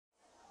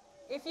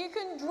If you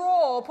can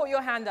draw, put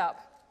your hand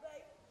up.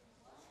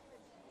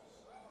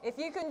 If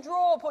you can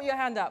draw, put your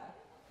hand up.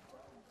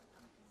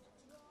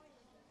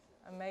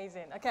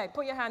 Amazing. Okay,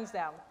 put your hands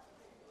down.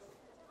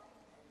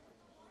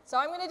 So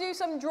I'm going to do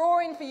some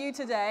drawing for you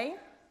today.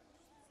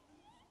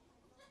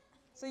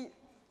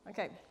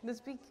 Okay,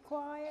 let's be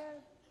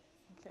quiet.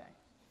 Okay.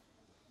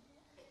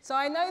 So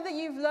I know that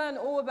you've learned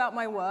all about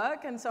my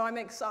work, and so I'm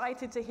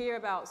excited to hear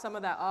about some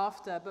of that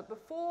after. But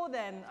before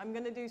then, I'm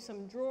going to do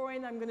some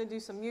drawing, I'm going to do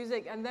some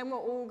music, and then we're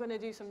all going to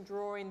do some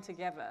drawing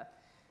together.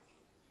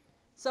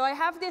 So I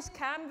have this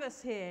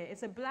canvas here.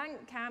 It's a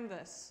blank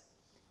canvas.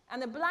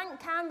 And a blank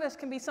canvas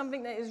can be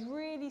something that is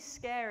really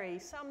scary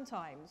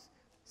sometimes,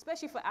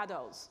 especially for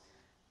adults.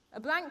 A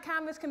blank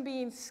canvas can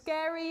be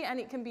scary and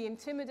it can be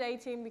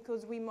intimidating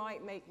because we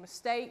might make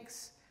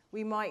mistakes,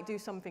 we might do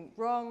something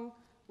wrong,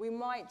 we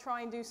might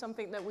try and do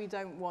something that we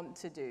don't want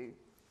to do.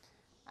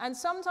 And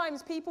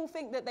sometimes people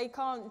think that they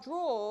can't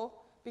draw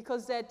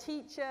because their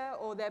teacher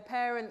or their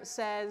parent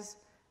says,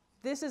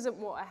 this isn't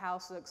what a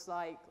house looks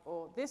like,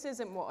 or this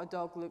isn't what a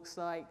dog looks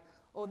like,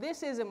 or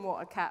this isn't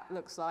what a cat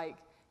looks like,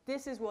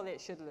 this is what it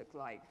should look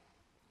like.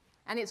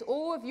 And it's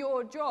all of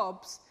your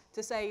jobs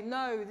to say,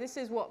 no, this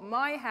is what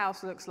my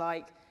house looks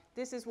like,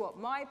 this is what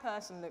my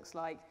person looks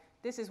like,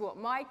 this is what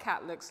my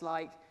cat looks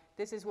like,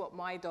 this is what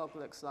my dog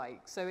looks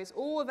like. So it's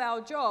all of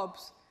our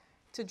jobs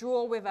to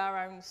draw with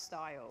our own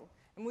style.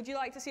 And would you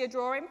like to see a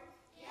drawing?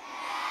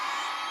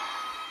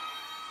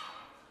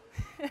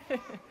 Yeah!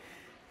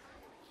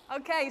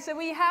 Okay, so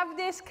we have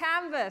this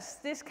canvas.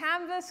 This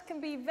canvas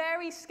can be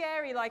very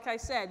scary, like I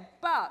said,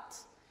 but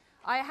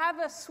I have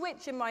a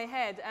switch in my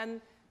head, and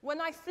when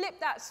I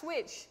flip that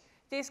switch,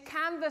 this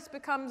canvas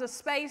becomes a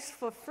space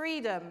for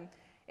freedom.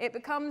 It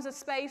becomes a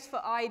space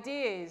for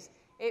ideas.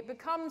 It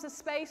becomes a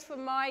space for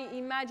my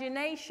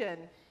imagination.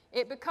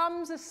 It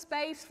becomes a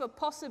space for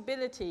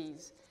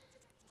possibilities.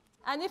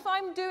 And if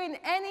I'm doing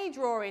any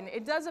drawing,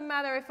 it doesn't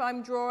matter if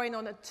I'm drawing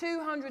on a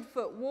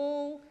 200-foot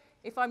wall,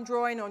 if I'm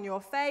drawing on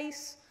your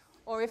face,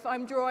 or if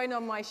I'm drawing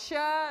on my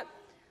shirt,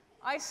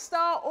 I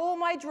start all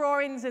my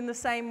drawings in the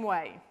same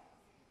way.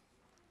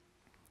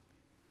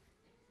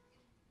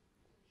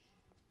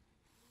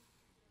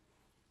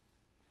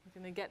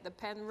 I'm going to get the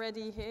pen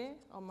ready here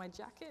on my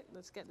jacket.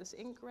 Let's get this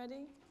ink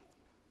ready.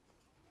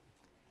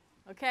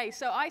 Okay,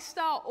 so I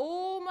start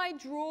all my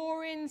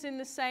drawings in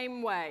the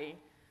same way.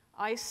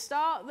 I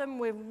start them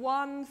with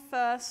one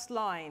first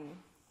line.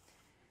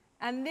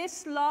 And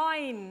this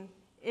line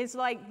is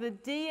like the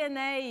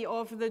DNA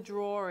of the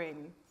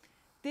drawing.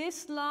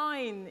 This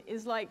line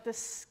is like the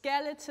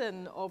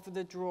skeleton of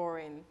the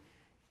drawing.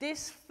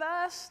 This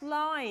first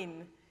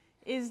line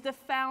is the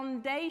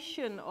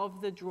foundation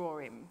of the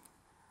drawing.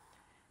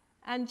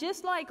 And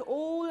just like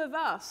all of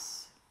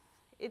us,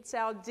 it's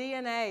our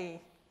DNA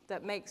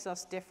that makes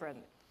us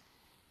different.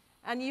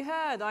 And you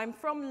heard, I'm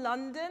from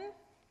London,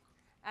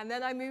 and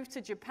then I moved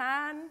to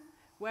Japan,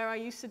 where I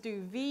used to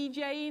do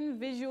VJing,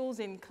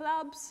 visuals in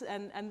clubs,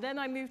 and then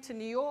I moved to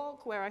New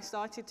York, where I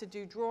started to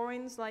do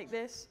drawings like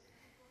this.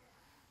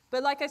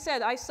 But like I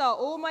said, I start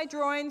all my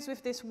drawings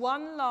with this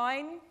one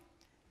line,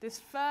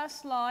 this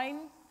first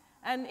line,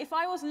 and if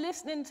I was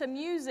listening to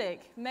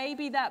music,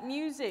 maybe that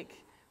music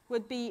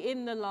would be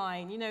in the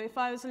line. You know, if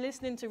I was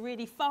listening to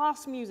really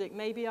fast music,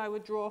 maybe I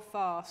would draw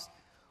fast.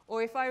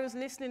 Or if I was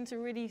listening to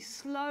really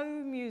slow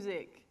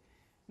music,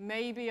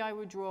 maybe I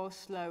would draw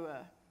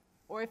slower.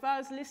 Or if I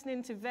was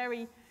listening to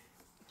very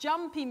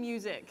jumpy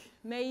music,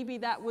 maybe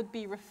that would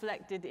be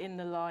reflected in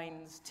the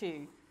lines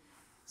too.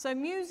 So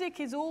music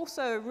is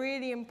also a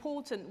really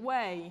important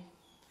way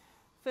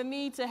for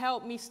me to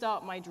help me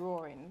start my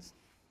drawings.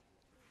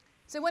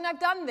 So when I've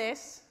done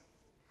this,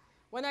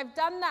 when I've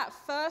done that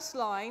first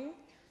line,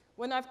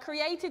 when I've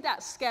created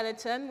that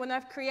skeleton, when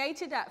I've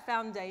created that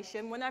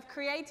foundation, when I've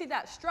created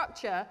that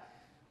structure,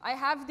 I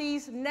have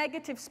these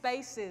negative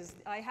spaces.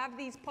 I have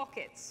these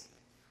pockets.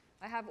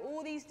 I have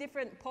all these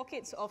different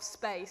pockets of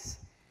space.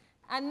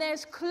 And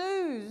there's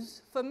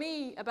clues for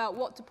me about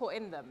what to put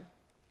in them.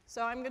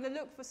 So I'm going to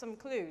look for some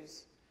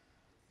clues.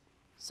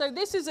 So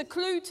this is a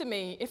clue to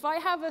me. If I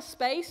have a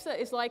space that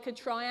is like a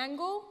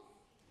triangle,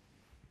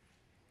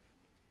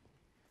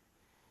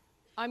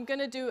 I'm going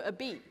to do a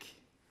beak.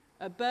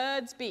 A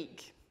bird's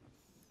beak.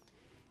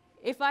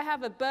 If I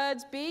have a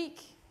bird's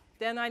beak,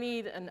 then I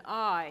need an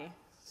eye.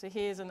 So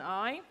here's an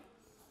eye.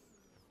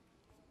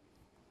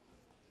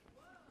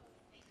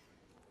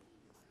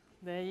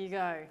 There you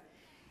go.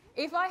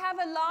 If I have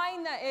a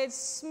line that is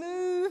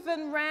smooth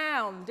and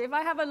round, if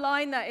I have a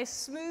line that is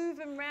smooth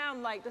and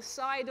round like the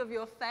side of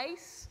your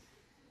face,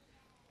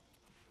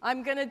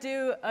 I'm going to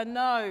do a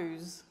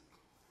nose.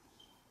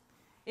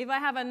 If I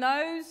have a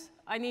nose,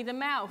 I need a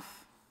mouth.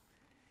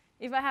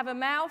 If I have a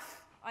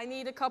mouth, I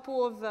need a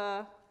couple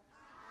of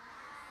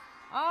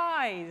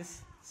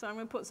eyes. So I'm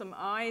going to put some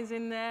eyes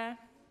in there.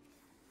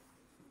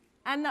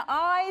 And the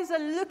eyes are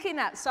looking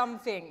at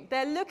something.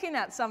 They're looking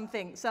at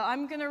something. So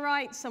I'm going to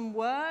write some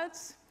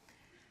words.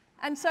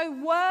 And so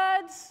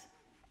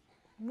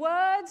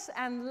words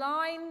and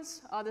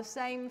lines are the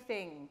same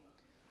thing.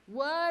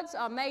 Words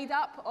are made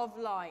up of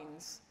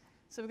lines.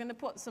 So we're going to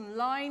put some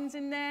lines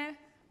in there,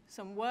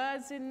 some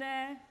words in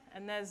there,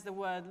 and there's the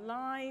word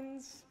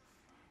lines.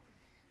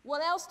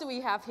 What else do we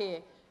have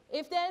here?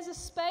 If there's a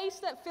space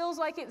that feels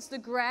like it's the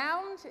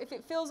ground, if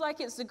it feels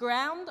like it's the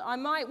ground, I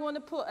might want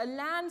to put a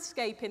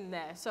landscape in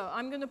there. So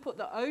I'm going to put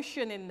the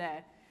ocean in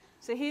there.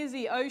 So here's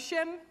the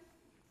ocean.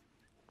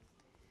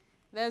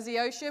 There's the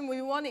ocean.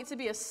 We want it to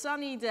be a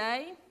sunny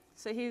day.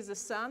 So here's the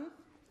sun.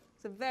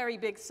 It's a very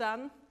big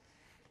sun.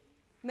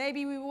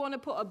 Maybe we want to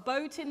put a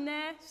boat in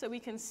there so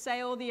we can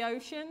sail the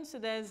ocean. So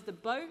there's the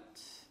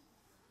boat.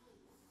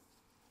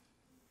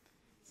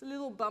 It's a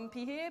little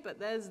bumpy here, but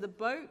there's the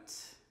boat.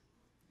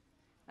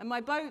 And my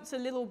boats are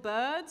little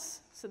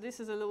birds, so this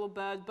is a little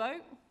bird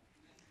boat.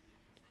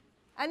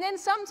 And then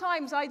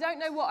sometimes I don't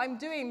know what I'm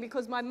doing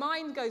because my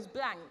mind goes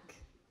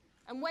blank.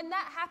 And when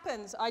that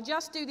happens, I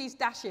just do these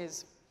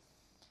dashes.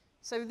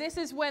 So this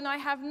is when I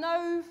have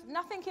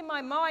nothing in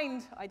my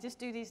mind, I just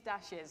do these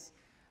dashes.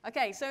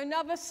 Okay, so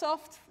another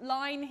soft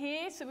line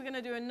here. So we're going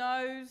to do a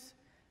nose,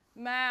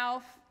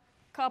 mouth,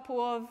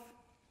 couple of,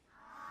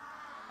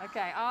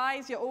 okay,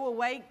 eyes. You're all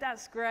awake,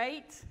 that's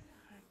great.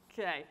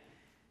 Okay.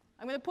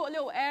 I'm going to put a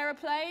little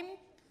aeroplane,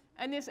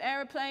 and this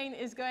aeroplane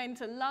is going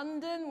to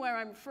London, where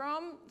I'm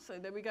from. So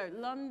there we go,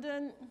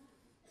 London.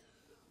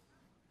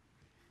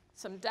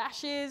 Some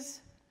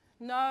dashes,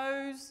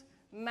 nose,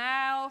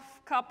 mouth,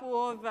 couple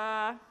of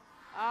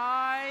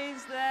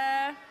eyes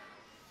there,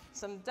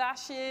 some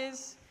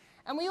dashes.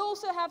 And we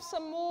also have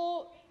some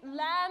more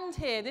land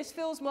here. This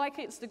feels like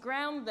it's the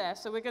ground there,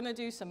 so we're going to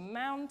do some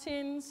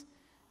mountains.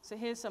 So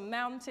here's some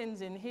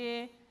mountains in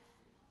here.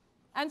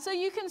 And so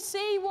you can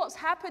see what's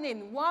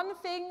happening. One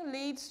thing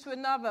leads to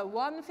another.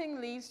 One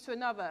thing leads to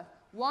another.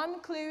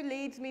 One clue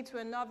leads me to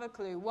another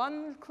clue.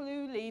 One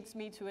clue leads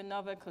me to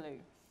another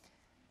clue.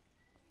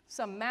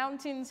 Some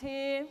mountains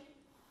here.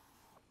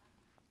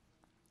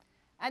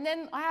 And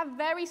then I have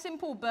very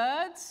simple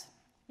birds.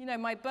 You know,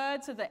 my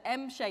birds are the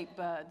M-shaped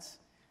birds.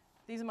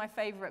 These are my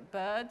favorite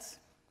birds.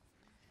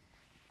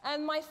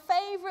 And my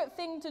favorite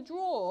thing to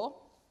draw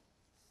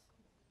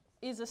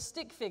is a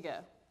stick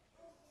figure.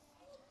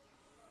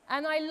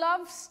 And I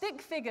love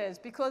stick figures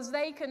because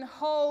they can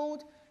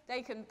hold,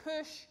 they can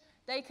push,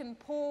 they can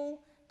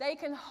pull, they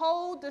can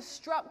hold the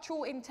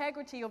structural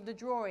integrity of the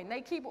drawing.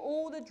 They keep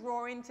all the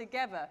drawing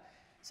together.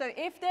 So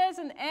if there's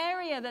an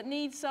area that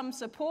needs some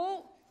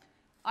support,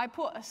 I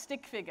put a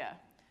stick figure.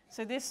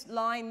 So this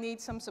line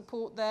needs some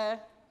support there,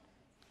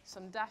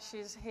 some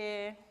dashes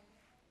here.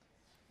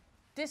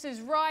 This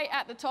is right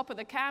at the top of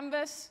the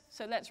canvas,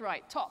 so let's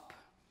write top.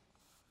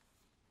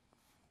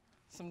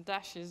 Some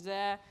dashes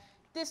there.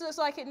 This looks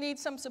like it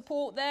needs some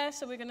support there,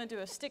 so we're going to do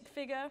a stick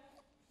figure.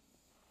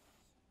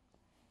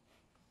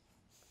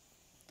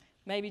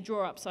 Maybe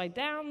draw upside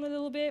down a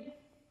little bit.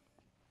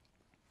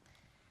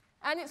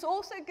 And it's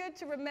also good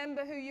to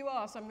remember who you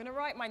are. So I'm going to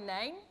write my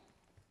name.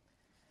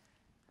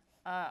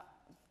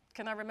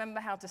 Can I remember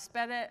how to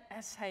spell it?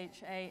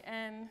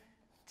 S-H-A-N-T-E-L-L,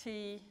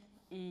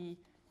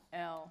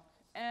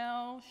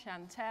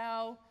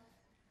 Shantell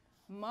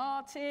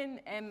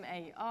Martin,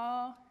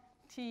 M-A-R-T-I-N.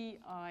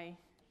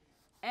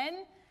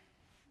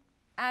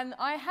 And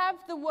I have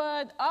the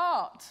word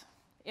art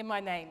in my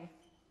name.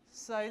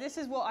 So this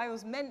is what I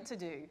was meant to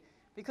do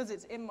because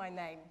it's in my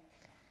name.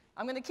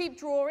 I'm going to keep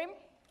drawing.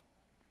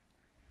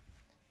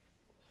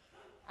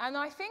 And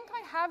I think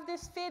I have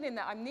this feeling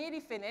that I'm nearly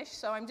finished,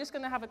 so I'm just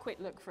going to have a quick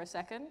look for a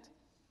second.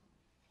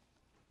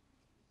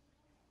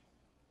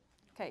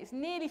 Okay, it's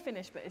nearly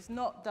finished, but it's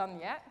not done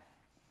yet.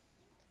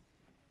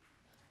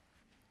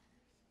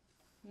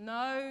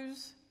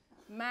 Nose,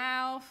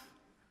 mouth,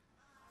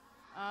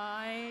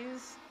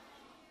 eyes.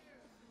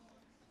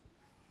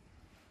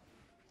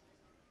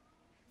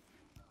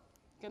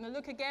 Going to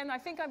look again. I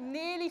think I'm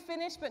nearly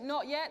finished, but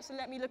not yet, so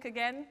let me look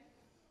again.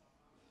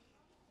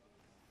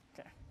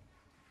 Okay.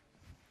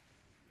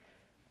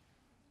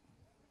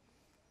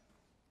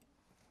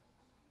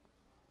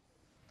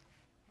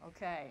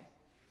 Okay.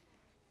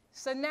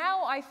 So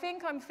now I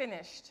think I'm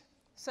finished.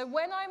 So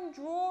when I'm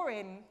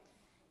drawing,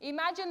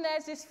 imagine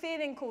there's this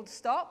feeling called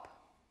stop.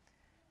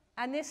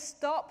 And this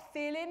stop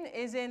feeling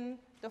is in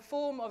the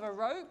form of a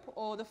rope,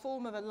 or the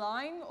form of a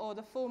line, or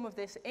the form of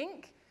this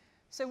ink.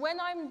 So when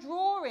I'm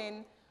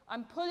drawing,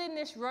 I'm pulling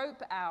this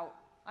rope out.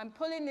 I'm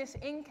pulling this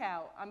ink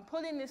out. I'm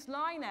pulling this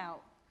line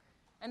out.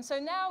 And so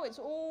now it's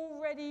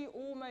already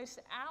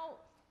almost out.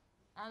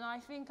 And I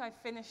think I've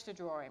finished the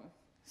drawing.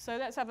 So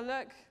let's have a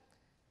look.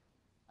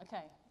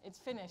 Okay, it's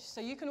finished.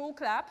 So you can all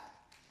clap.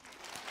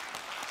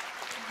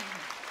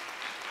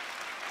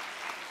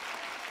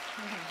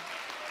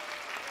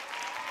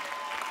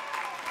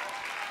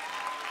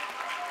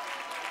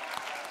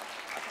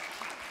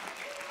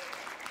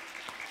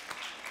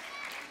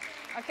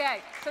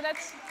 Okay, so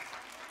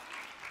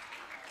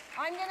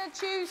I'm going to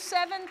choose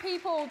 7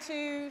 people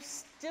to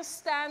just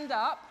stand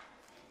up.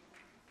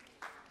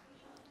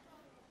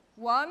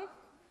 1.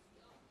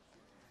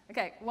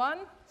 Okay,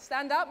 1,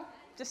 stand up.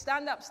 Just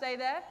stand up, stay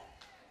there.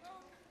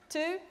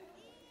 2,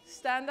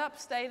 stand up,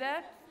 stay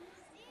there.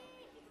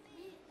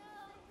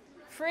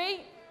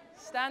 3.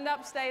 Stand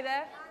up, stay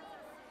there.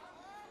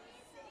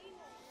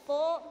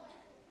 4.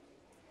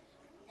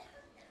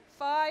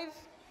 5.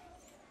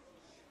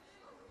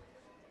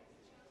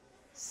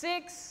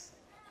 6.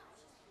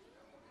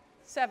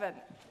 7.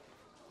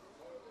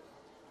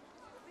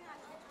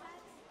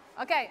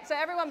 Okay, so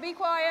everyone be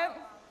quiet.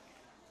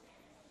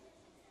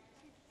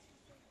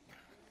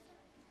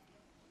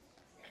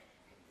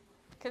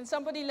 Can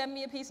somebody lend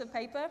me a piece of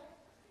paper?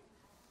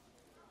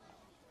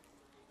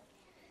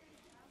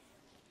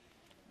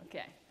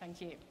 Okay, thank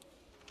you.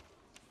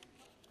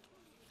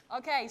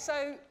 Okay,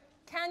 so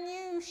can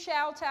you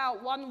shout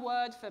out one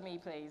word for me,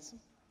 please?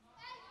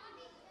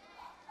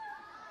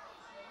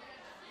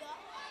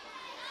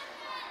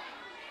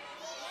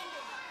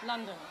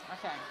 London,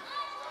 okay.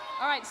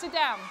 All right, sit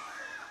down.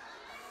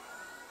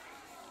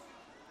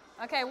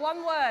 Okay,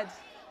 one word.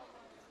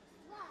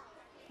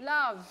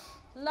 Love.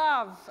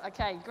 Love.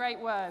 Okay, great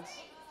words.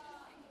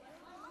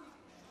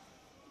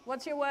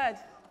 What's your word?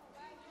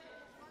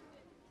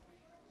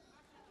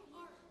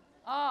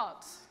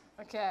 Art.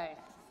 Okay.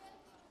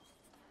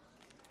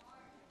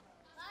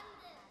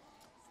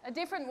 A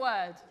different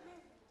word.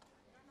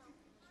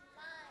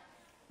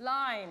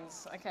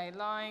 Lines. Okay,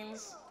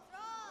 lines.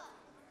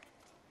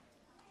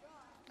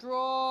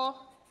 Draw.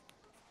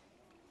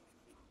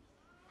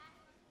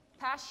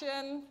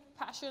 Passion.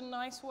 Passion,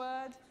 nice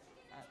word.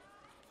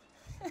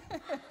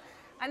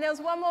 And there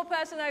was one more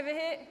person over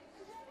here.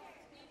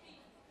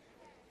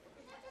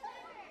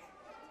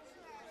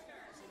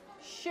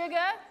 Sugar.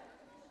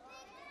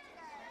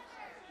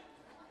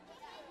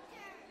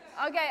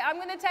 Okay, I'm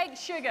going to take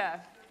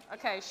sugar.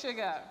 Okay,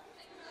 sugar.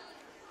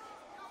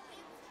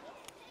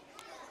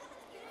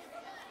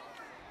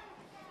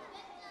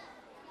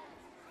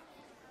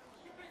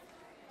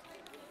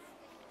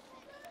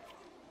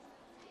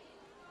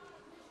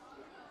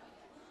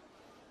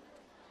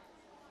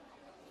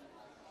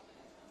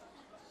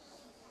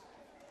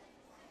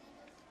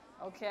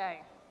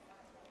 Okay.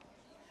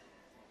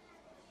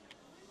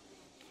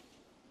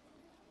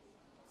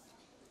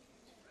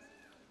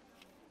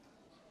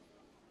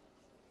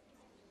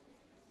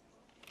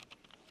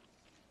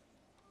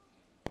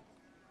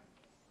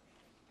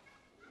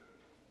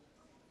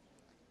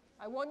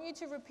 I want you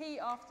to repeat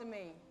after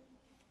me.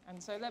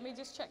 And so let me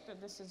just check that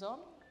this is on.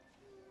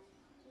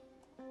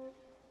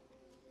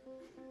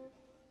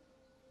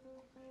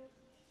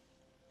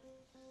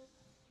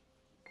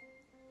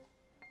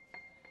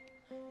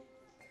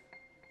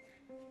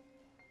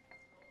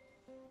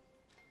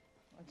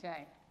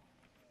 Okay.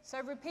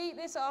 So repeat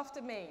this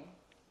after me.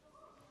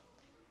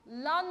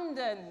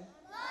 London.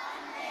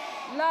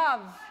 London.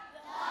 Love. Love.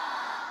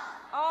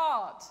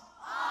 Art. Art.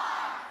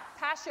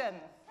 Passion.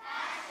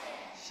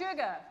 Passion.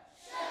 Sugar.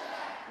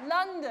 Sugar.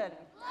 London.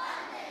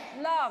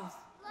 London. Love.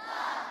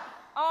 Love.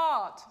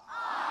 Art.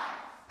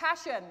 Art.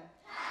 Passion.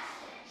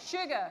 Passion.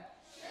 Sugar.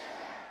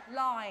 Sugar.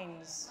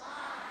 Lines.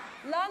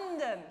 Lines.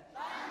 London.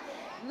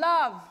 London.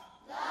 Love.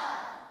 Love.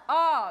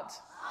 Art.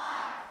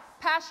 Art.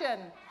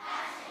 Passion.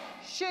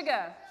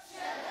 Sugar.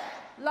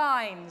 Sugar.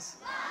 Lines.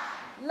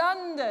 Lines.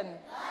 London.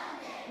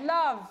 London.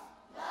 Love.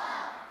 Love.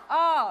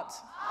 Art.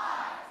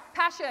 Art.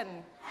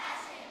 Passion.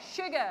 Passion.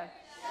 Sugar.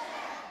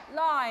 Sugar.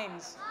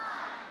 Lines.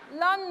 Lines.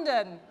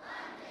 London. London.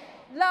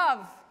 Love.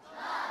 Love.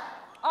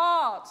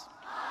 Art.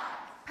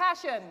 Art.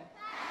 Passion.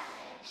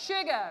 Passion.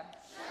 Sugar.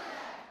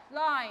 Sugar.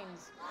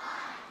 Lines.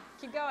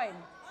 Lines. Keep going.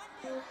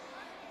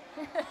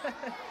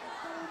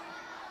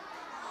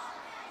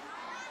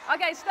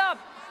 Okay, stop.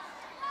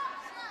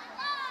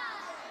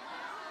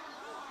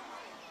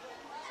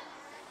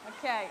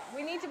 Okay,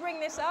 we need to bring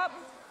this up.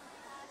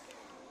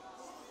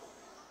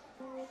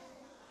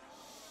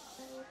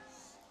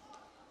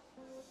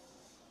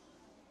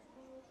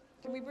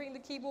 Can we bring the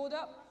keyboard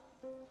up?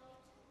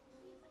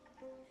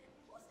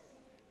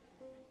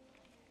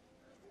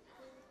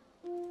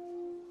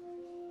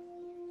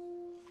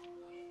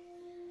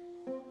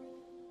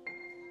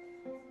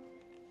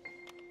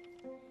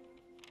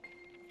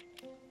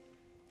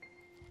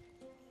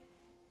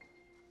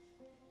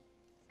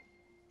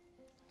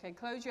 Okay,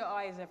 close your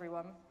eyes,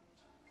 everyone.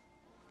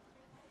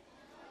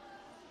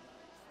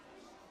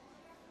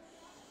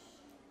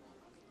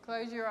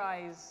 Close your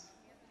eyes.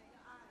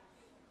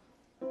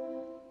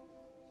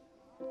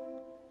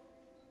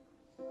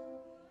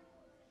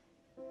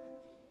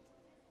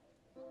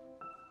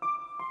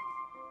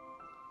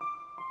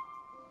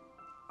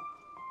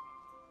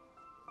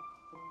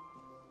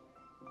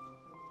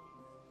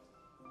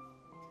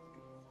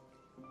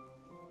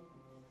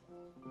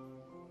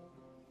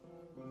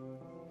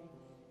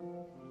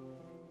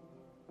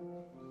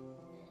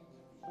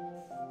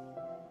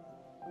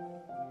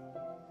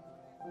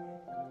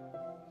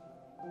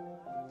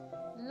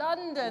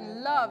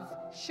 London, love,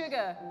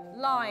 sugar,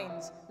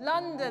 lines.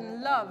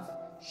 London, love,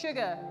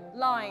 sugar,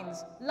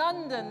 lines.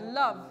 London,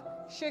 love,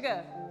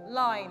 sugar,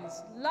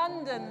 lines.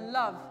 London,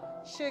 love,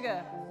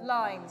 sugar,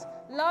 lines.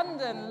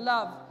 London,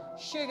 love,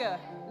 sugar,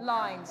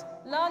 lines.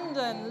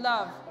 London,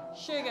 love,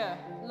 sugar,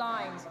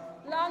 lines.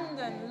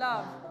 London,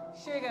 love,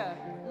 sugar,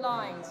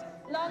 lines.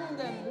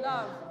 London,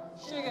 love,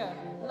 sugar,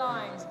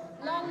 lines.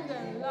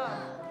 London,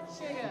 love,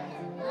 sugar,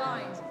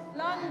 lines.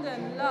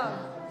 London, love,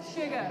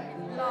 sugar,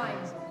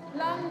 lines.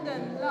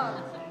 London,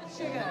 love,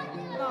 sugar,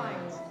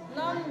 lines.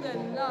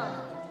 London,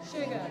 love,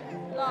 sugar,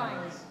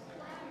 lines.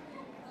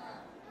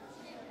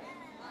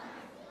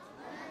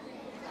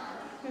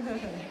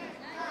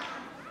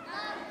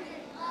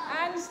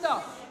 And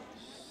stop.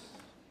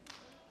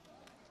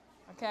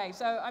 Okay,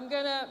 so I'm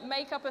going to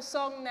make up a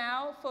song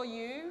now for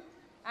you.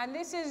 And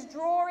this is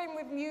drawing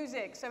with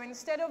music. So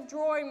instead of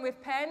drawing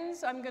with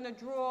pens, I'm going to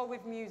draw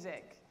with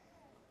music.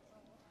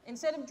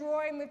 Instead of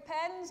drawing with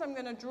pens, I'm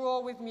going to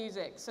draw with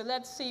music. So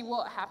let's see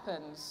what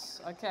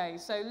happens. Okay,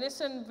 so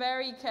listen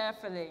very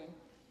carefully.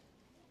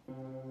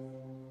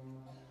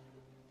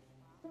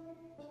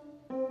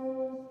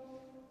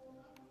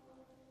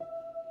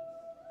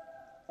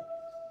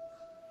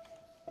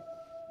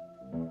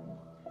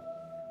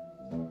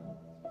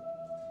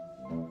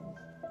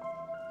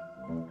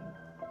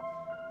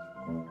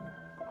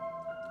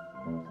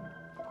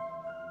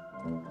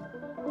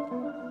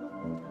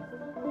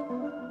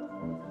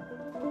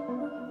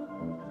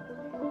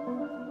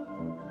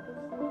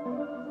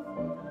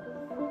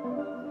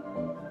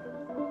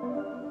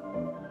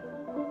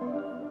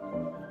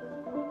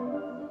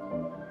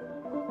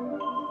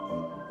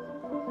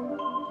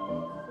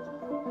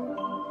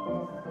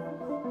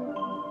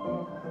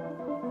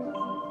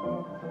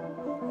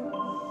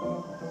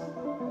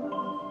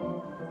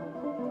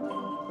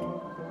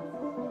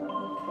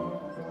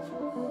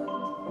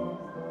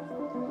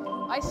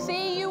 I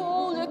see you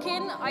all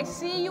looking, I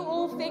see you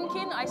all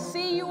thinking, I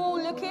see you all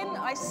looking,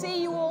 I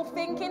see you all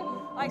thinking,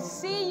 I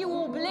see you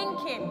all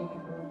blinking.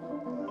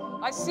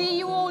 I see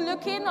you all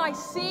looking, I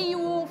see you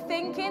all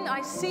thinking,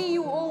 I see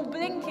you all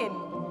blinking.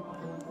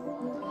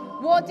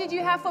 What did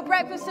you have for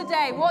breakfast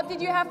today? What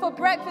did you have for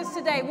breakfast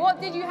today?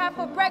 What did you have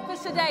for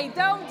breakfast today?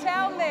 Don't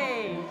tell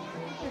me.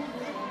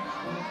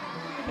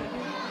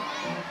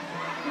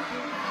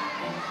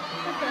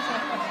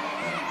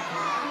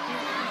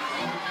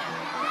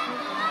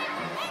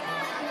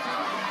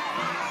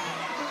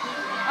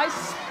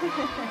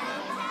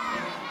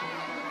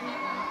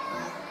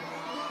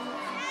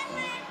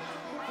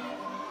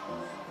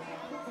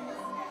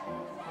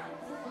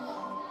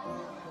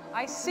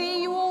 I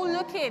see you all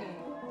looking.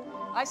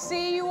 I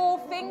see you all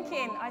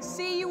thinking. I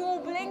see you all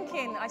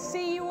blinking. I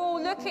see you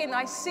all looking.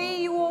 I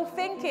see you all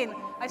thinking.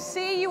 I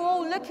see you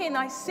all looking.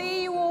 I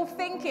see you all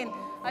thinking.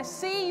 I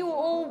see you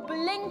all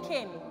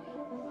blinking.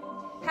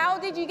 How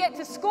did you get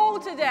to school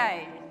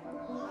today?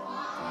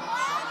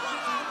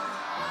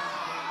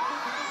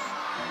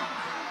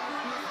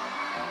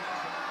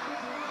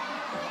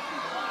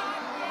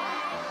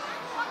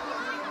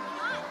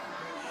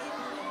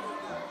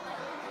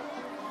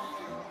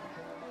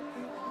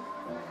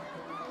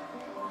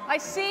 I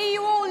see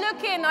you all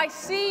looking, I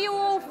see you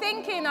all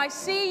thinking, I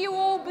see you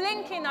all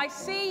blinking, I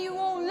see you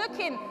all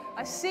looking,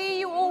 I see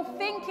you all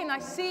thinking, I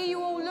see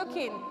you all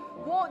looking.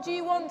 What do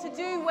you want to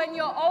do when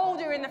you're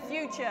older in the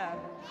future?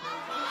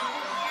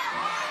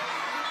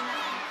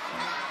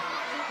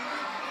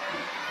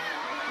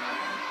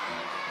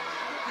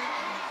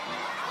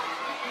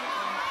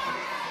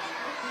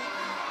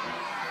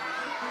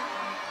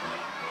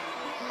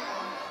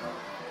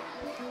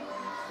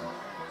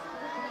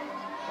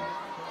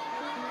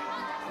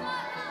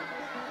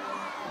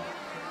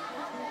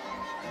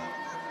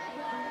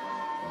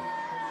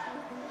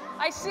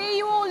 I see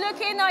you all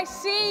looking, I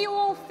see you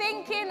all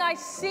thinking, I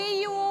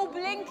see you all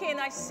blinking,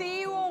 I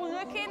see you all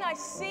looking, I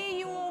see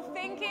you all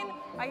thinking,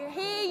 I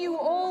hear you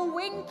all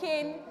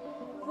winking.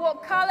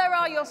 What color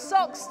are your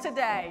socks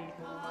today?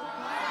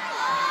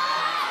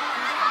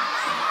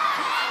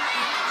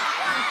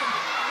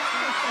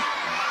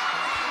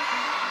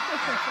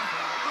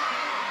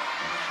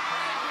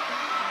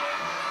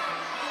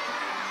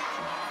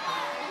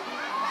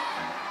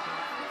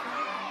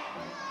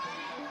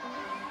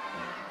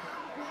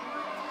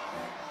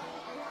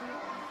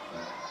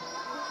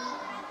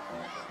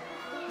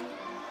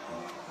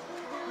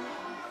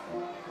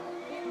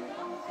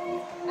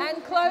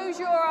 And close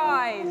your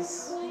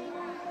eyes.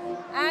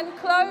 And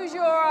close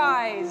your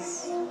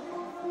eyes.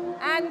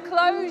 And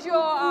close your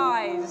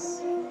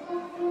eyes.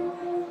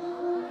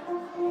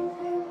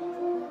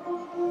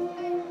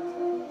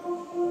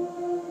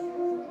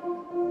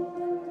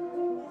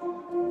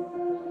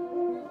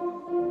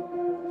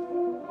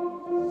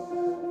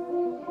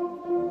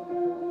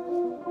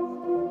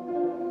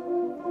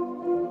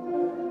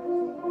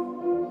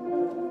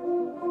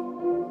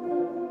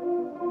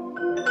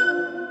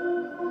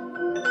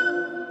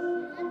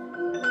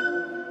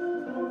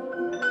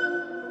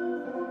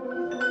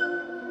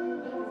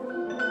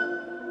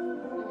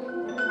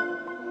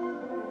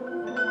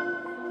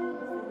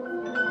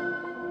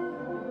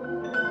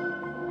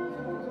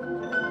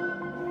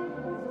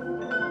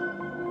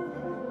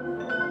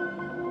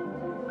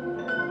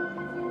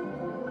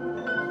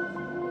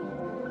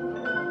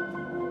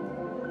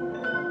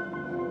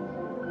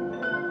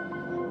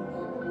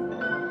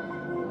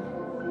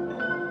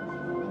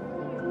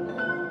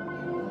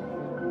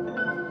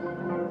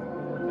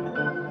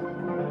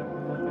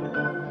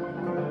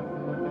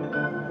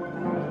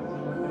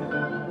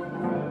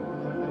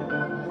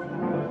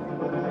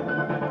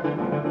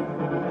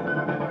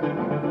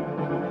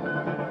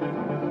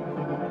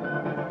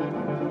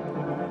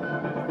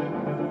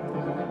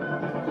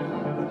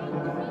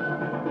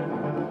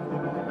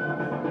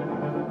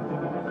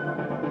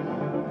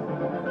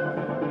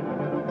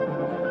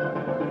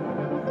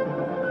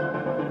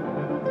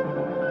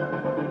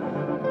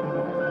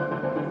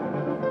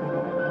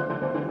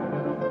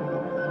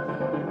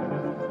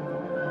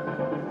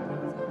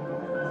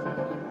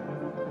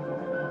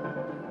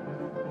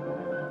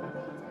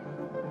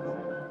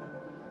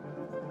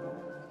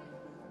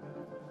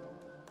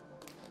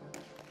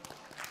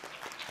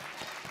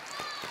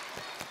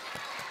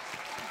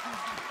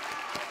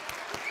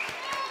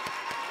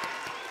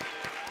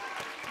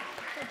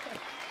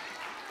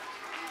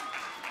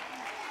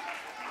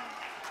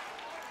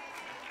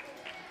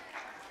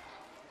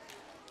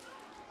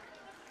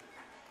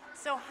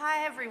 So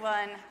hi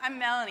everyone, I'm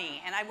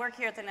Melanie and I work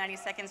here at the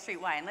 92nd Street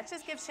Y, and let's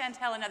just give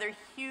Shantell another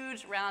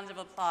huge round of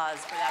applause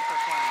for that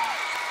performance.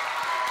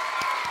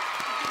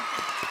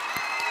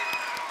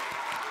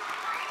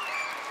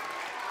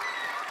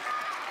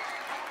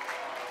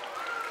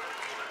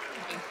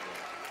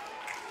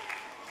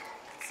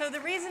 So the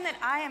reason that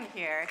I am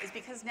here is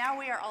because now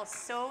we are all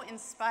so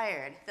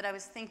inspired that I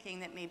was thinking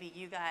that maybe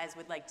you guys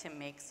would like to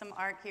make some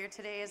art here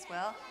today as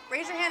well.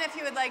 Raise your hand if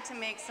you would like to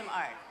make some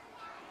art.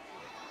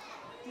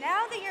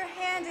 Now that your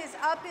hand is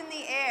up in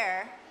the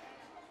air,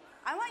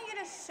 I want you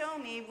to show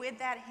me with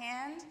that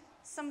hand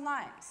some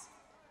lines.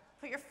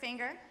 Put your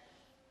finger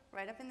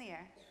right up in the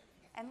air,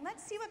 and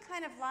let's see what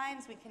kind of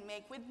lines we can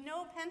make with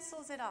no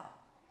pencils at all.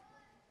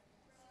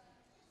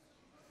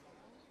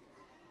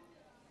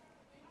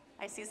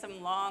 I see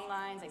some long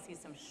lines, I see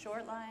some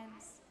short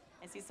lines,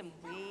 I see some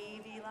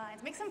wavy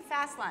lines. Make some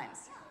fast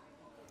lines.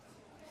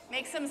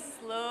 Make some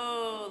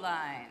slow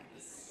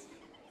lines.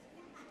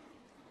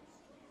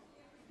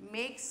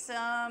 Make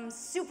some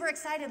super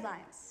excited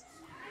lines.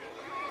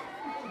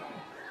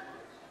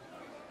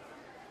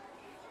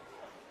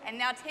 And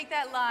now take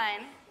that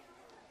line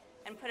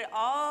and put it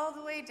all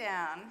the way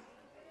down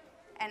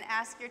and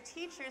ask your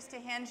teachers to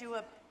hand you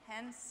a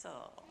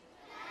pencil.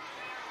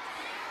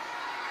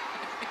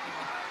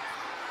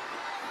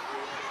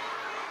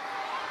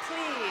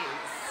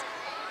 Please.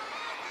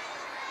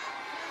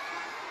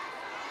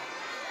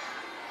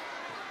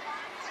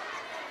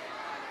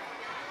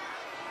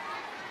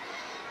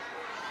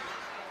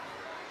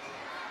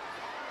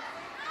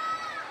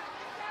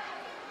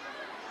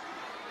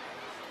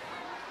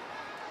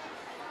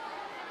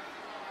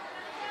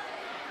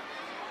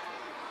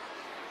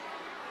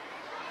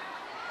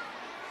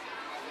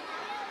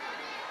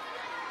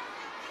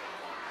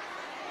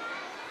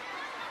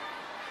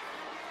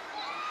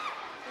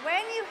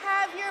 When you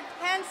have your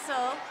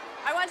pencil,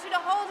 I want you to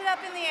hold it up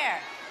in the air.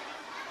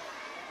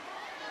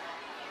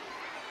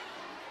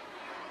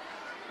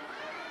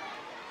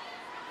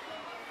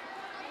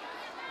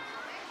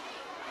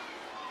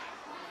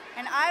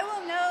 And I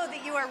will know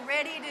that you are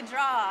ready to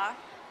draw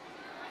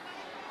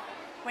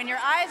when your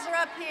eyes are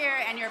up here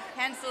and your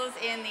pencil's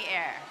in the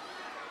air.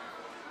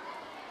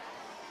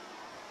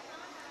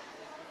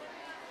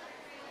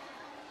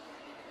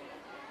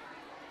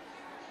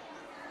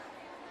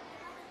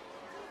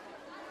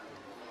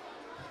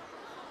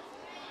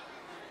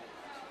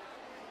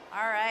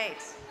 All right.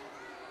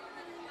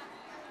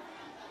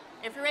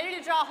 If you're ready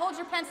to draw, hold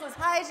your pencil as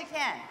high as you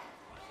can.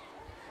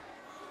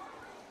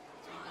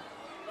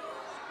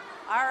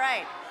 All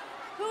right.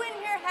 Who in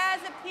here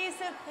has a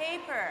piece of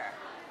paper?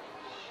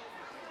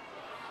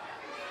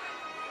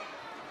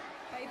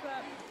 Paper.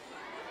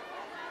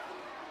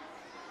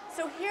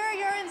 So here are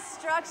your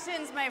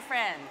instructions, my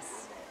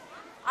friends.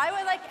 I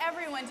would like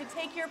everyone to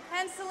take your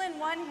pencil in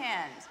one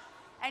hand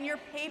and your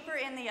paper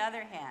in the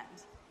other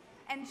hand.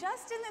 And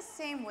just in the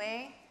same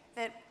way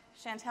that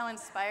Shantell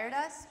inspired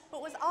us,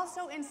 but was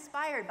also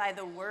inspired by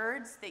the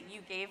words that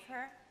you gave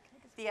her,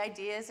 the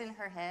ideas in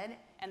her head,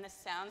 and the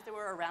sounds that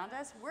were around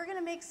us, we're going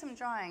to make some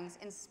drawings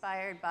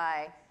inspired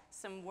by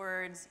some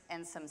words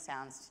and some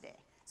sounds today.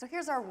 So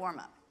here's our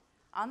warm-up.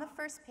 On the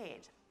first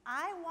page,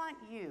 I want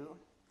you,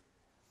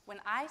 when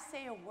I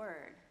say a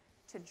word,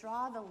 to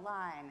draw the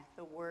line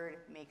the word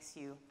makes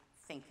you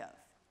think of.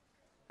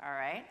 All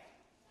right?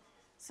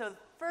 So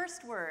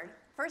first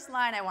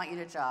line I want you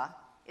to draw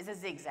is a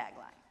zigzag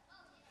line.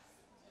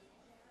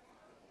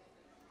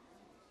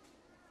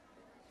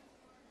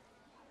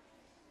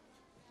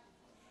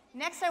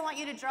 Next, I want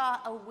you to draw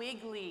a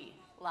wiggly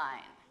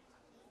line.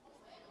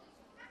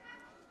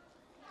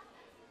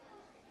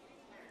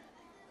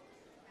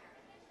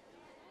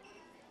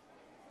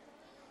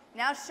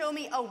 Now show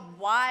me a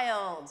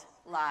wild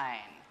line.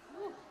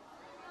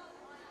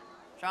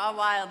 Draw a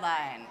wild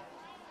line.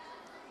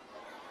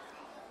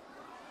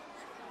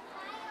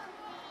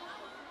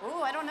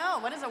 Ooh, I don't know.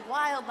 What does a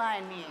wild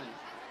line mean?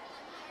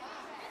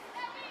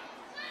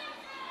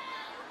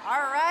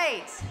 All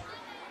right.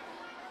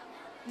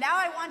 Now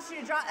I want you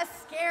to draw a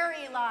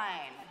scary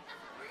line.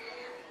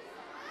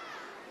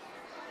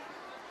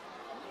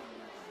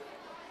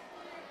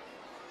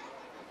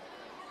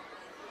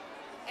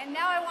 And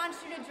now I want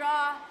you to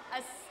draw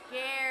a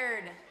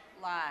scared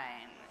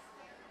line.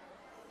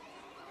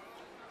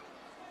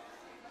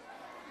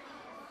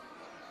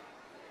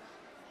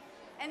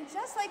 And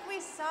just like we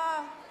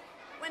saw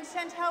when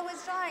Shantell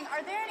was drawing,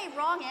 are there any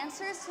wrong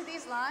answers to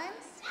these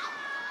lines?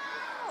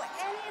 No,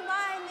 any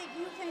line that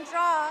you can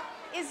draw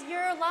is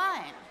your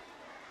line.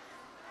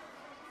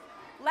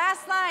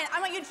 Last line,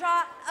 I want you to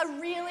draw a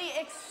really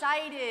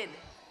excited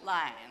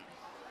line.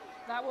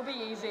 That will be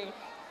easy.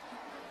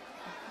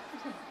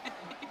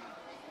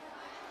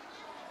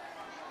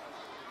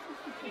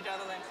 Can you draw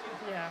the lines?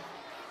 Yeah.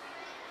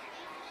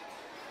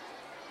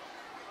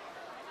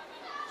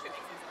 Should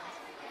make some sense.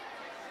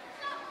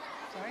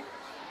 Sorry?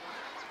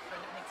 Should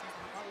it make some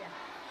sense? Oh,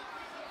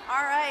 yeah.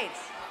 All right.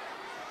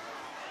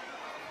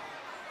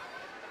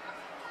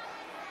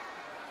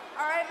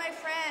 All right, my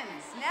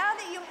friends, now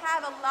that you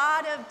have a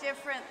lot of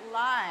different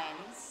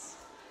lines,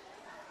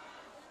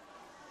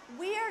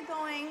 we are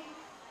going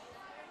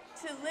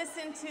to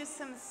listen to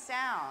some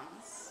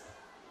sounds.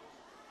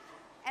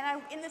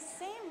 And in the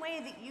same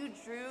way that you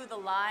drew the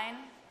line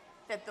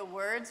that the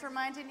words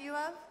reminded you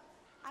of,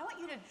 I want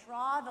you to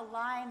draw the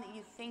line that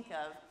you think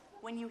of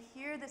when you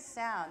hear the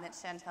sound that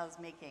Shantell's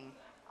making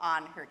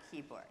on her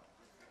keyboard.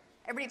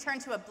 Everybody turn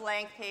to a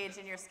blank page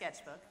in your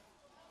sketchbook.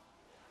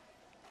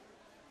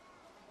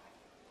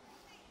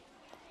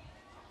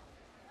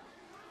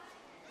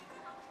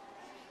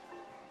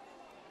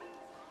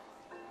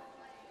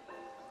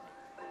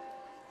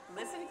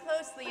 Listen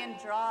closely and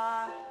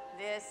draw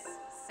this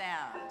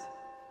sound.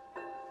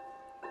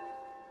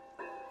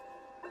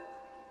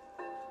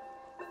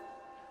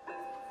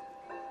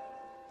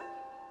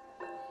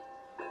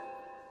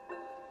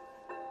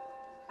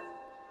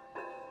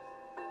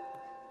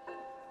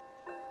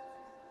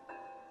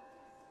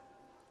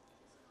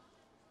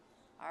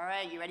 All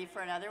right, you ready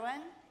for another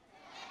one?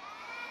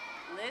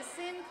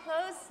 Listen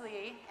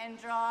closely and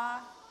draw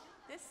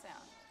this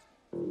sound.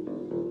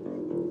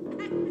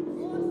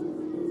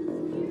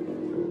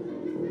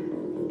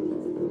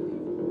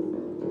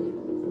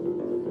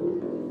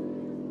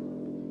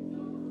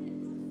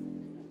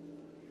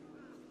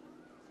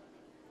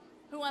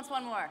 Who wants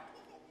one more?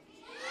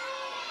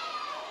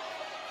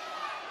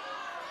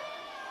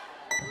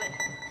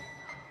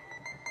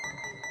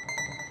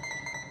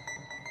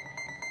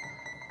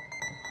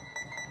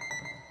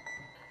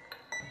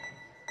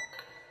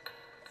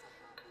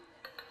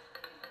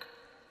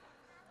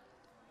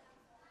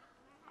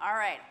 All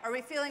right, are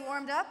we feeling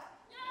warmed up?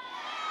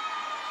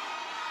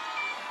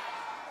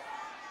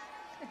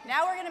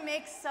 Now we're gonna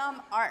make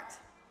some art.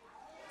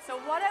 So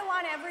what I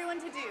want everyone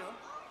to do,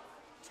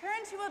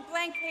 turn to a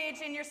blank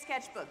page in your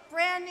sketchbook,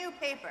 brand new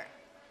paper.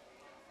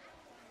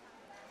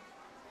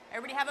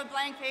 Everybody have a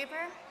blank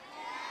paper?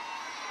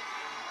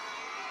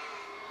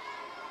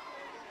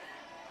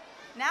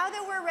 Now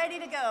that we're ready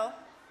to go,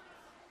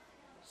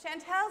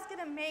 Shantell's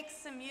gonna make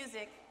some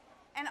music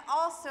and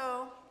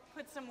also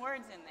put some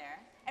words in there.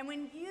 And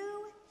when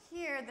you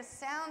hear the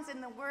sounds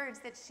and the words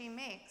that she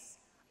makes,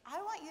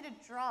 I want you to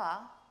draw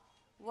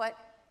what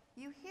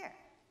you hear.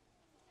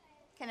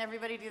 Can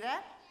everybody do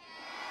that?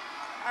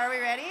 Are we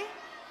ready?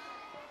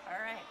 All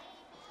right.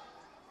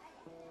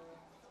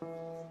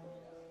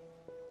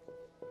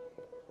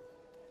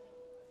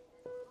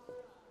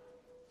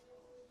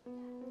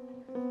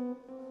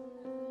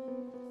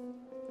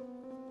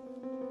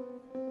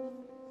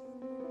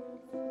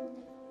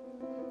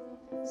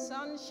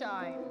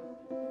 Sunshine,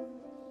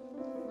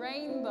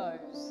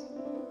 rainbows,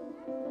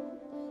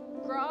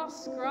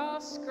 grass,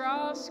 grass,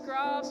 grass,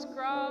 grass,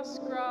 grass,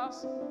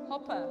 grass,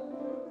 hopper.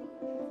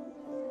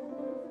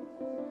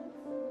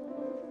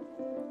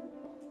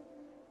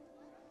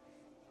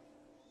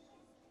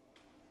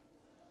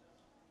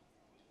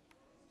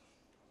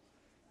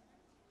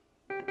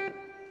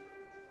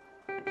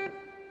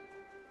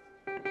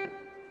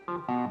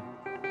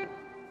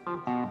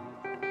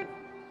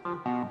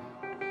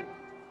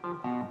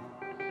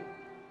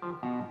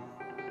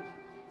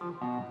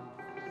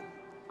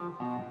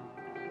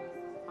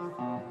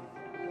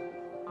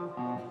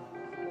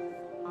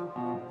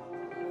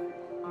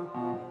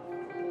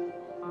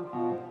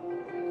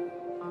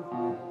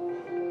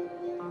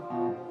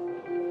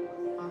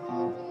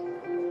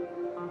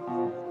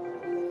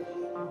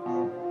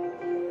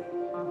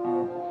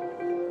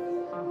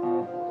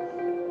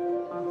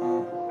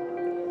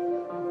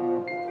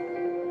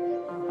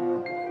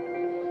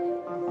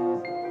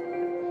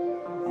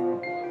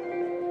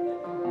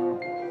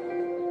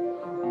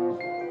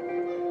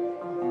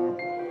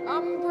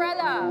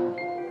 Umbrella,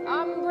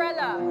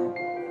 umbrella,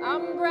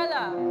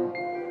 umbrella,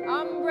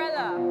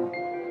 umbrella.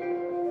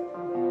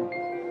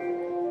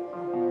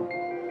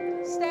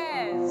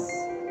 Stairs,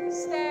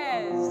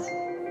 stairs,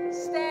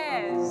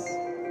 stairs,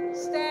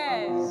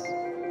 stairs,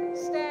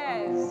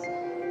 stairs.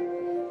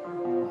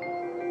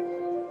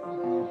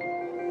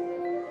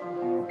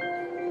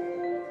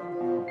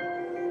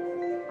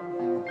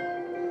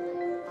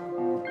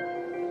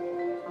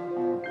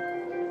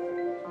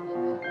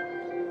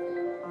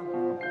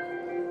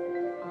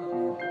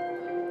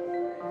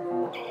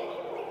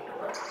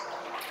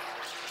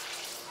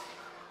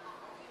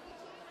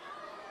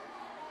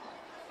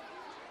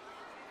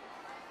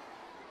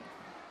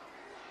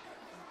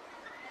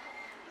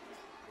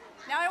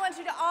 Now I want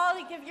you to all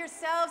give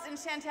yourselves and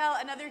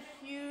Shantell another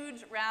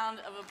huge round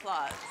of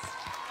applause.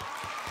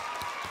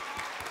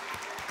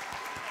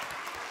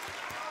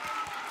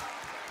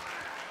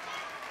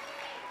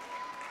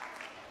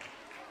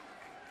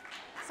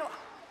 So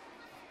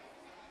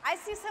I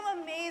see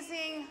some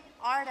amazing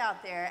art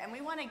out there, and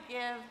we want to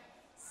give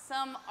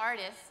some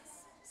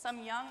artists,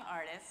 some young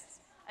artists,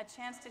 a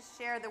chance to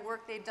share the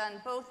work they've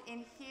done both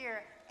in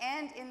here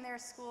and in their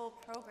school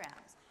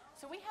programs.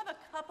 So we have a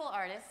couple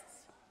artists.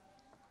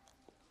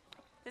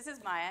 This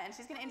is Maya, and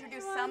she's going to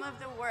introduce some of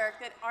the work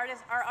that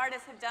our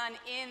artists have done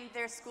in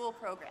their school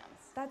programs.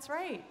 That's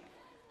right.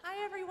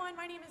 Hi everyone,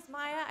 my name is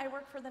Maya. I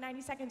work for the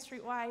 92nd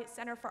Street Y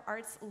Center for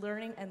Arts,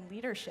 Learning, and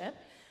Leadership.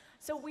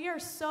 So we are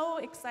so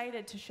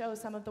excited to show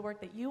some of the work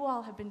that you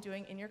all have been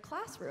doing in your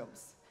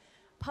classrooms.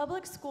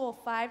 Public School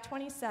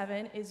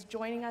 527 is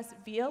joining us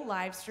via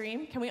live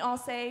stream. Can we all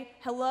say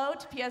hello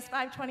to PS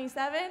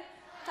 527?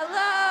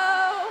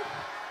 Hello!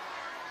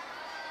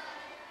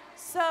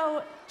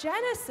 So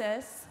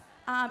Genesis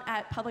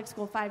at Public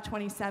School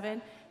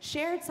 527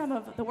 shared some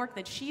of the work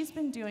that she's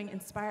been doing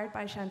inspired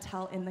by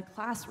Shantell in the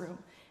classroom.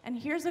 And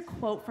here's a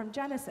quote from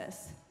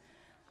Genesis.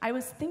 I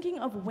was thinking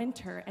of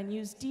winter and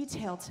used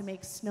detail to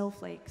make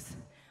snowflakes.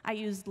 I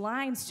used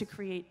lines to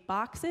create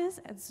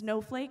boxes and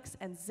snowflakes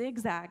and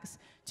zigzags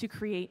to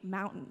create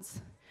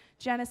mountains.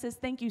 Genesis,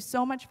 thank you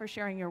so much for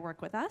sharing your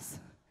work with us.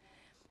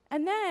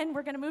 And then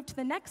we're going to move to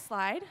the next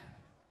slide,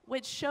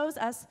 which shows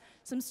us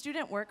some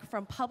student work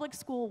from Public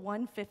School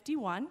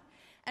 151.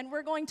 And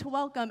we're going to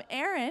welcome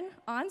Erin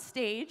on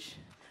stage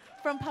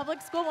from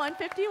Public School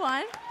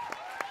 151.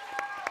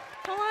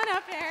 Come on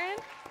up, Erin.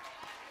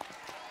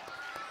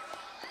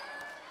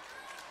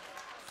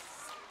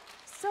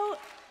 So,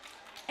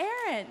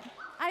 Erin,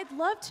 I'd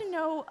love to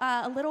know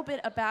a little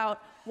bit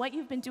about what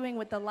you've been doing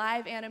with the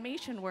live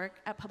animation work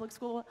at Public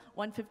School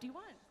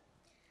 151.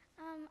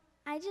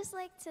 I just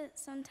like to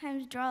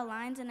sometimes draw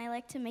lines, and I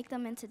like to make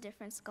them into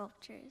different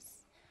sculptures.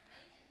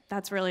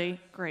 That's really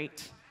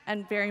great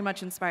and very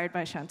much inspired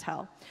by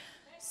Shantell.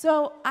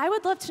 So I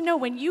would love to know,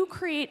 when you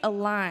create a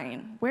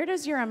line, where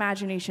does your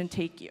imagination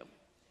take you?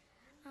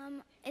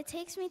 It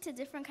takes me to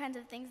different kinds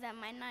of things that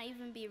might not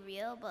even be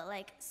real, but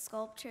like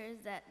sculptures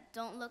that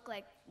don't look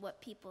like what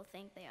people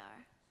think they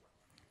are.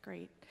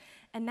 Great.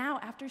 And now,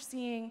 after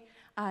seeing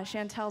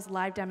Shantell's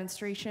live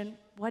demonstration,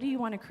 what do you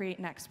want to create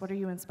next? What are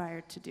you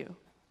inspired to do?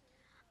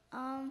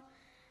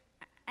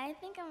 I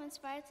think I'm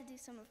inspired to do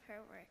some of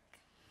her work.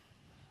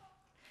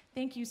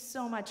 Thank you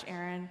so much,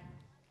 Erin,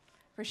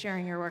 for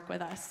sharing your work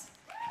with us.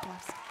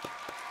 Yes.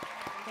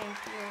 Thank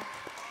you.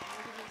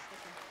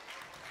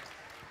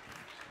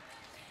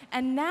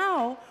 And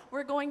now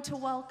we're going to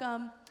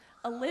welcome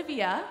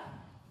Olivia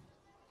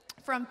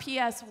from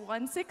PS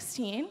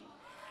 116.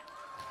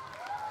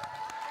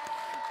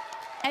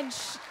 And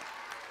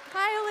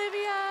hi,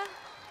 Olivia.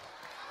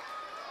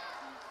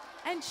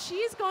 And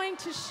she's going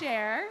to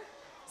share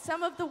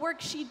some of the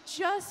work she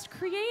just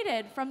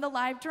created from the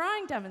live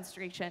drawing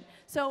demonstration.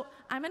 So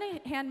I'm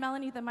going to hand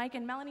Melanie the mic,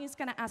 and Melanie's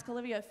going to ask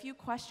Olivia a few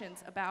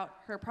questions about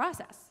her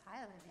process. Hi,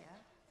 Olivia.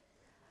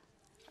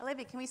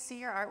 Olivia, can we see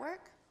your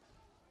artwork?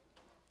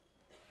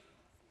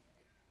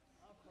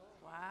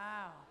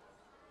 Wow.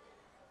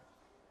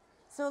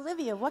 So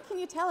Olivia, what can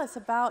you tell us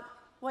about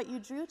what you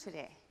drew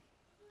today?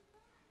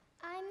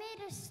 I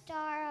made a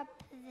star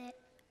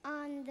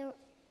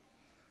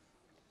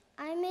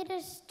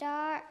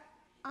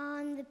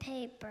on the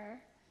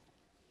paper.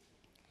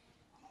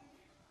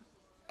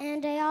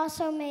 And I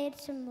also made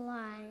some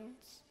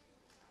lines.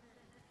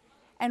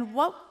 And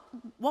what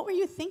were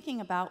you thinking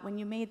about when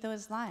you made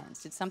those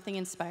lines? Did something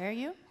inspire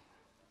you?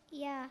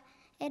 Yeah,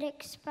 it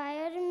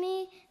inspired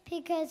me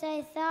because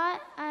I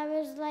thought I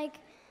was like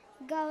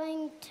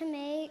going to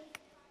make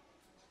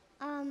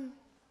the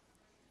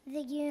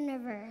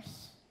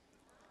universe.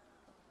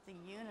 The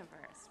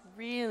universe.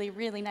 Really,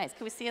 really nice.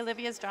 Can we see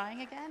Olivia's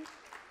drawing again?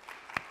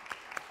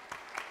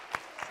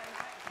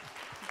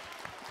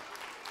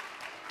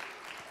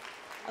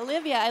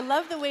 Olivia, I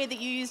love the way that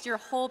you used your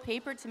whole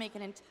paper to make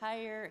an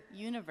entire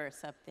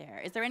universe up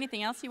there. Is there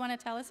anything else you want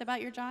to tell us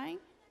about your drawing?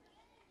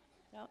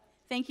 No?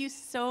 Thank you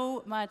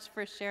so much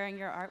for sharing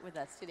your art with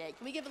us today.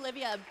 Can we give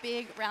Olivia a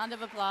big round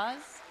of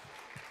applause?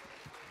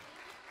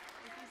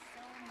 Thank you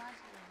so much,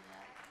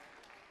 Olivia.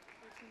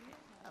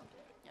 Oh,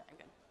 yeah, I'm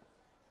good.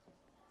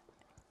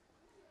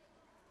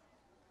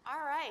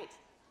 All right.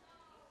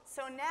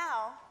 So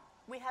now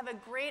we have a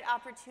great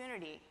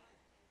opportunity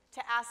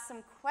to ask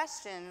some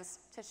questions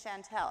to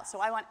Shantell. So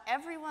I want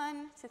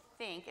everyone to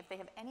think if they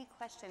have any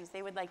questions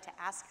they would like to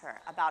ask her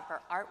about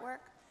her artwork,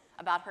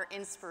 about her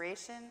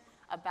inspiration,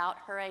 about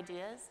her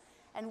ideas.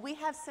 And we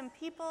have some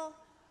people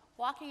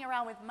walking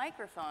around with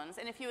microphones.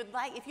 And if you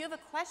have a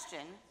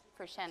question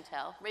for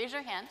Shantell, raise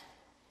your hand,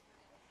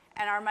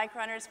 and our mic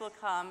runners will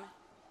come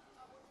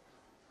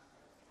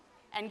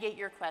and get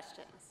your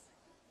questions.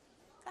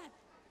 Go ahead.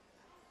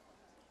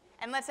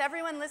 And let's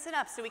everyone listen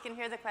up so we can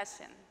hear the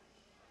question.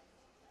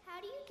 How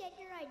do you get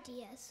your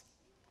ideas?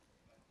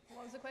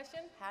 What was the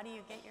question? How do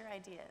you get your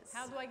ideas?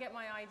 How do I get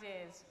my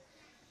ideas?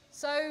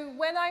 So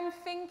when I'm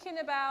thinking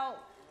about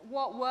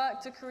what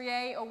work to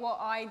create or what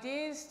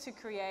ideas to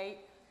create,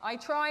 I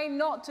try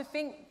not to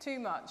think too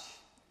much,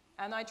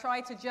 and I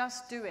try to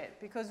just do it.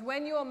 Because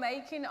when you're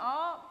making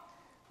art,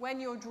 when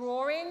you're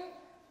drawing,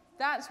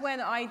 that's when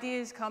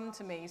ideas come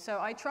to me. So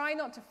I try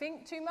not to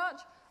think too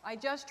much. I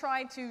just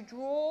try to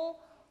draw,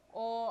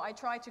 or I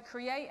try to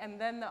create, and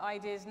then the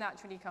ideas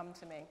naturally come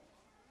to me.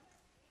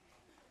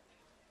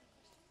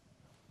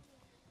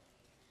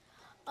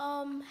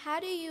 How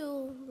do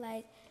you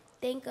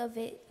think of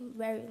it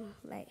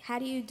how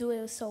do you do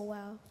it so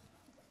well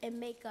and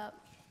make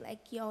up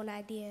your own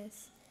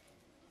ideas?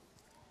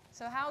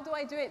 So how do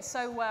I do it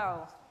so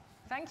well?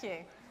 Thank you.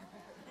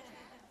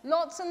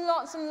 Lots and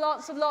lots and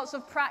lots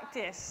of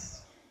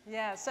practice.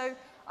 Yeah, so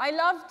I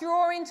love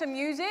drawing to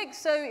music,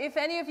 so if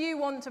any of you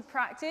want to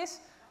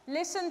practice,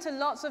 listen to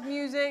lots of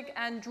music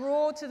and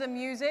draw to the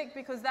music,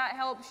 because that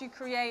helps you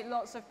create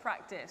lots of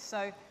practice.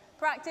 So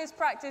practice,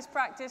 practice,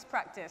 practice,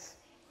 practice.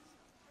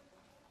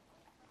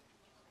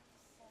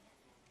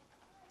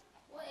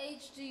 What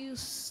age do you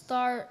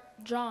start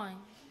drawing?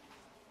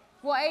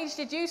 What age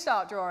did you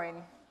start drawing?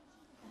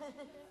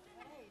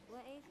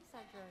 What age did you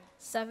start drawing?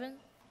 7?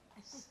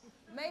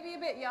 Maybe a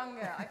bit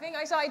younger. I think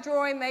I started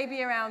drawing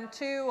maybe around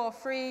 2 or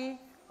 3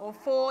 or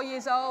 4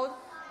 years old.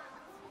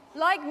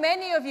 Like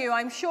many of you,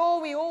 I'm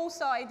sure we all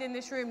started in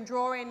this room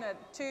drawing at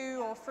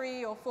 2 or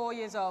 3 or 4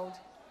 years old.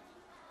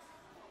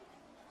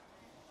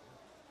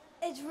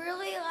 It's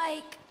really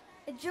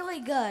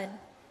good.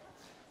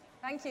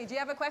 Thank you. Do you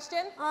have a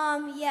question?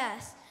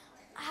 Yes.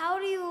 How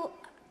do you,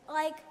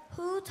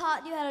 who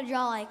taught you how to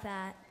draw like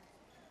that?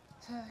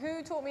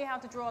 Who taught me how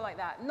to draw like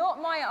that?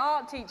 Not my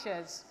art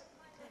teachers.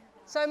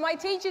 So my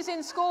teachers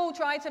in school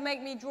tried to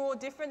make me draw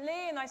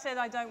differently, and I said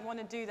I don't want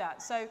to do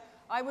that. So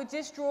I would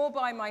just draw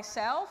by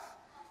myself,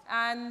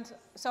 and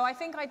so I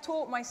think I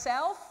taught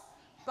myself,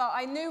 but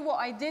I knew what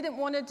I didn't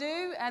want to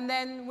do, and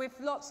then with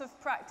lots of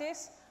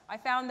practice, I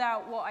found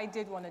out what I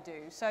did want to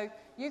do. So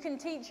you can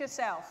teach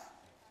yourself.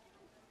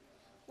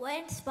 What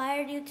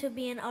inspired you to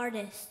be an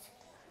artist?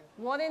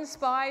 What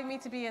inspired me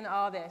to be an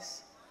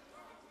artist?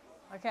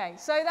 Okay,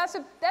 so that's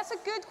a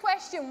good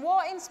question.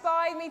 What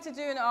inspired me to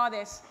do an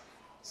artist?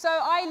 So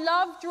I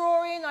love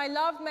drawing, I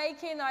love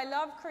making, I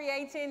love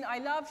creating, I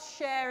love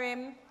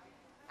sharing.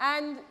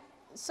 And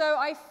so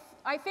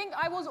I think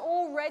I was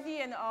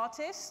already an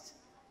artist,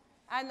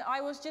 and I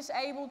was just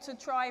able to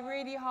try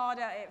really hard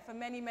at it for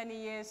many,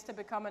 many years to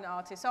become an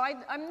artist. So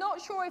I'm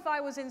not sure if I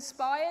was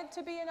inspired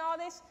to be an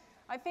artist.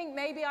 I think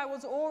maybe I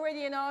was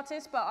already an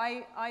artist, but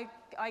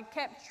I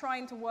kept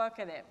trying to work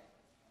at it.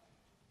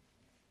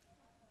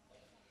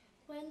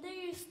 When did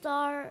you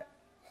start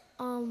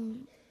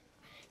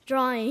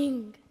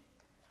drawing?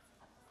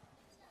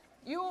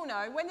 You all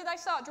know. When did I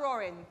start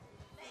drawing?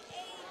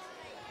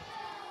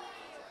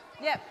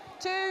 Yep,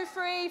 2,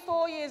 3,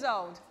 4 years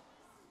old.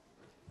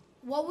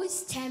 What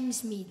was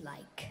Thamesmead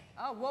like?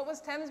 Oh, what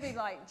was Thamesmead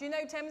like? Do you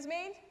know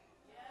Thamesmead?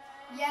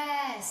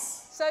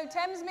 Yes. So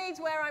Thamesmead's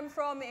where I'm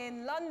from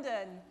in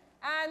London.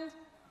 And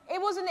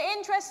it was an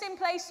interesting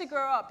place to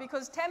grow up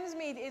because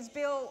Thamesmead is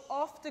built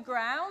off the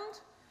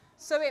ground.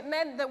 So it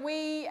meant that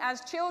we,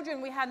 as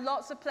children, we had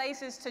lots of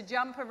places to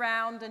jump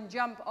around and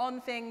jump on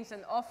things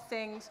and off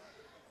things.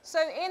 So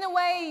in a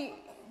way,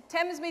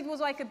 Thamesmead was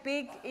like a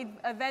big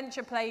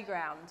adventure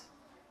playground.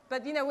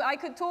 But you know, I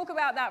could talk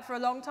about that for a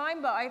long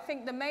time, but I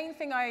think the main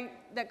thing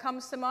that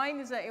comes to mind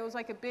is that it was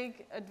like a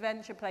big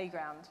adventure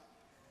playground.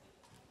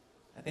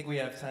 I think we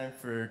have time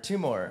for 2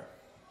 more.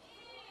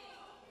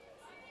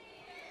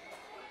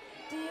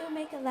 Do you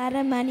make a lot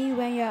of money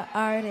when you're an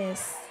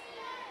artist?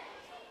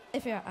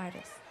 If you're an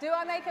artist. Do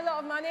I make a lot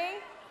of money?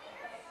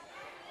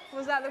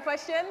 Was that the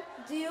question?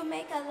 Do you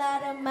make a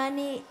lot of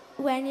money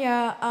when you're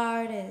an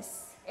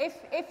artist?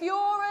 If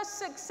you're a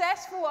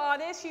successful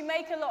artist, you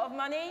make a lot of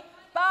money,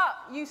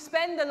 but you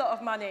spend a lot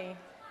of money.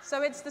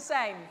 So it's the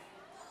same.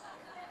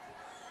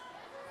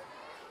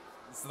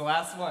 This is the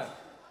last one.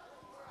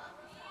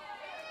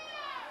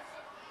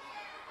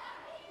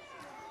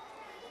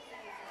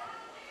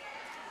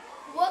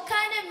 What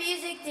kind of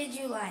music did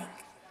you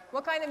like?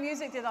 What kind of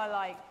music did I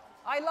like?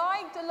 I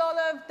liked a lot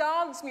of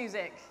dance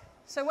music.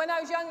 So when I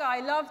was younger,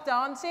 I loved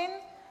dancing.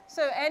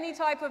 So any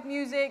type of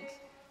music,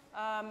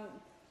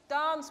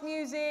 dance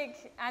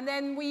music. And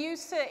then we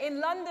used to, in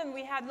London,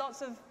 we had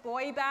lots of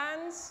boy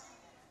bands.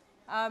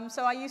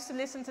 So I used to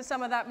listen to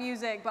some of that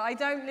music, but I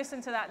don't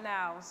listen to that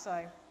now.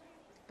 So.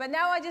 But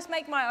now I just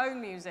make my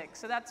own music,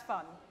 so that's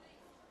fun.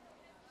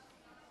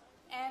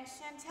 And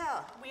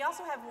Shantell, we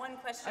also have one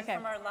question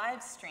from our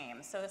live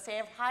stream. So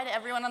say hi to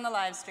everyone on the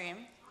live stream.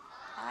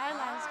 Hi,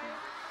 live stream.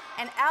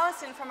 And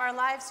Allison from our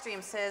live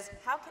stream says,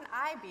 how can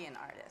I be an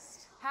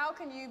artist? How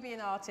can you be an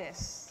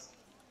artist?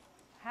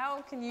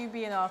 How can you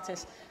be an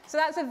artist? So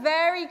that's a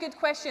very good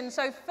question.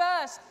 So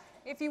first,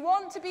 if you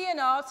want to be an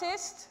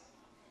artist,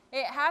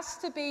 it has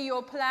to be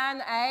your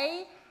plan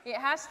A, it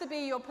has to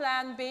be your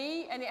plan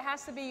B, and it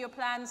has to be your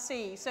plan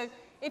C. So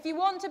if you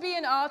want to be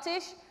an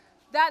artist,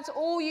 that's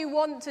all you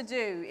want to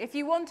do. If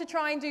you want to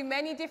try and do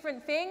many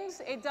different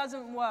things, it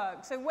doesn't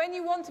work. So when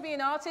you want to be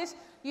an artist,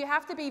 you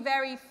have to be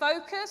very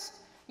focused,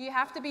 you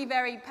have to be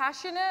very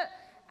passionate,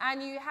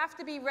 and you have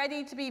to be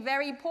ready to be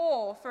very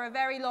poor for a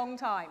very long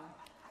time.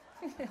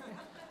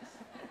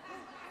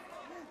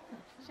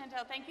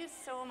 Shantell, thank you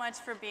so much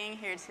for being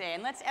here today.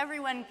 And let's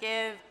everyone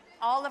give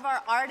all of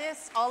our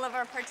artists, all of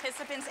our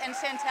participants, and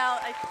Shantell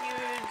a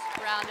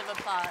huge round of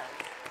applause.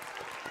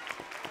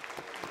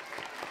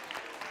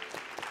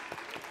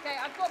 Okay,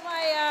 I've got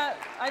my,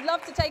 I'd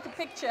love to take a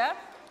picture.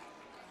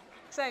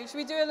 So, should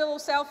we do a little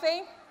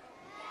selfie?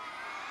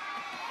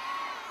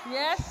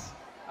 Yes?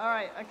 All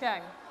right,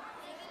 okay.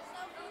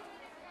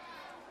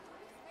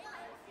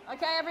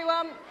 Okay,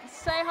 everyone,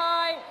 say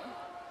hi.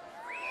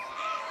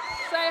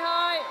 Say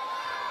hi.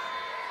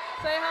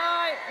 Say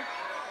hi.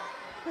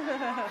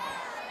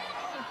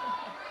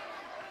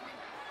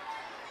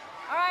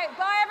 All right,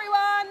 bye,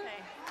 everyone.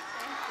 Okay.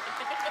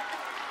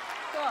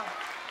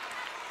 Cool.